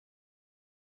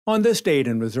On this date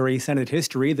in Missouri Senate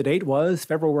history, the date was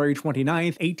February 29,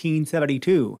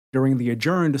 1872, during the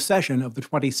adjourned session of the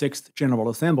 26th General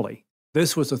Assembly.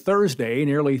 This was a Thursday,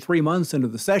 nearly 3 months into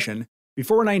the session.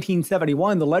 Before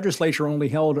 1971, the legislature only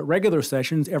held regular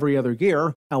sessions every other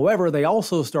year. However, they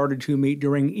also started to meet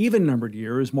during even-numbered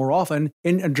years more often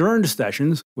in adjourned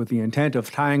sessions with the intent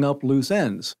of tying up loose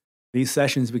ends. These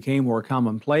sessions became more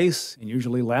commonplace and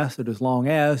usually lasted as long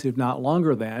as, if not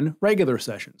longer than, regular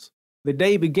sessions. The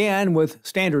day began with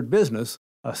standard business.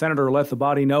 A senator let the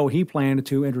body know he planned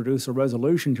to introduce a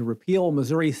resolution to repeal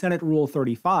Missouri Senate Rule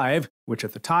 35, which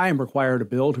at the time required a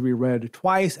bill to be read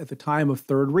twice at the time of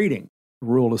third reading. The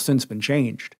rule has since been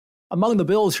changed. Among the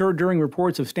bills heard during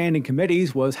reports of standing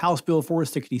committees was House Bill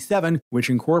 467, which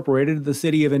incorporated the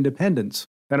City of Independence.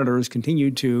 Senators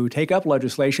continued to take up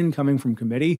legislation coming from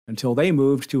committee until they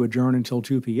moved to adjourn until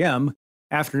 2 p.m.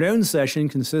 Afternoon session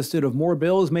consisted of more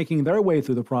bills making their way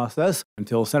through the process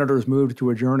until senators moved to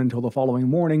adjourn until the following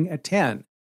morning at 10.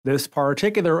 This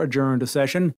particular adjourned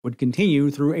session would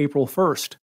continue through April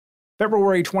 1st.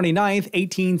 February 29,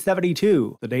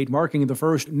 1872, the date marking the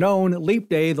first known leap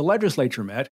day the legislature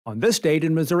met. On this date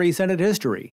in Missouri Senate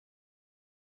history,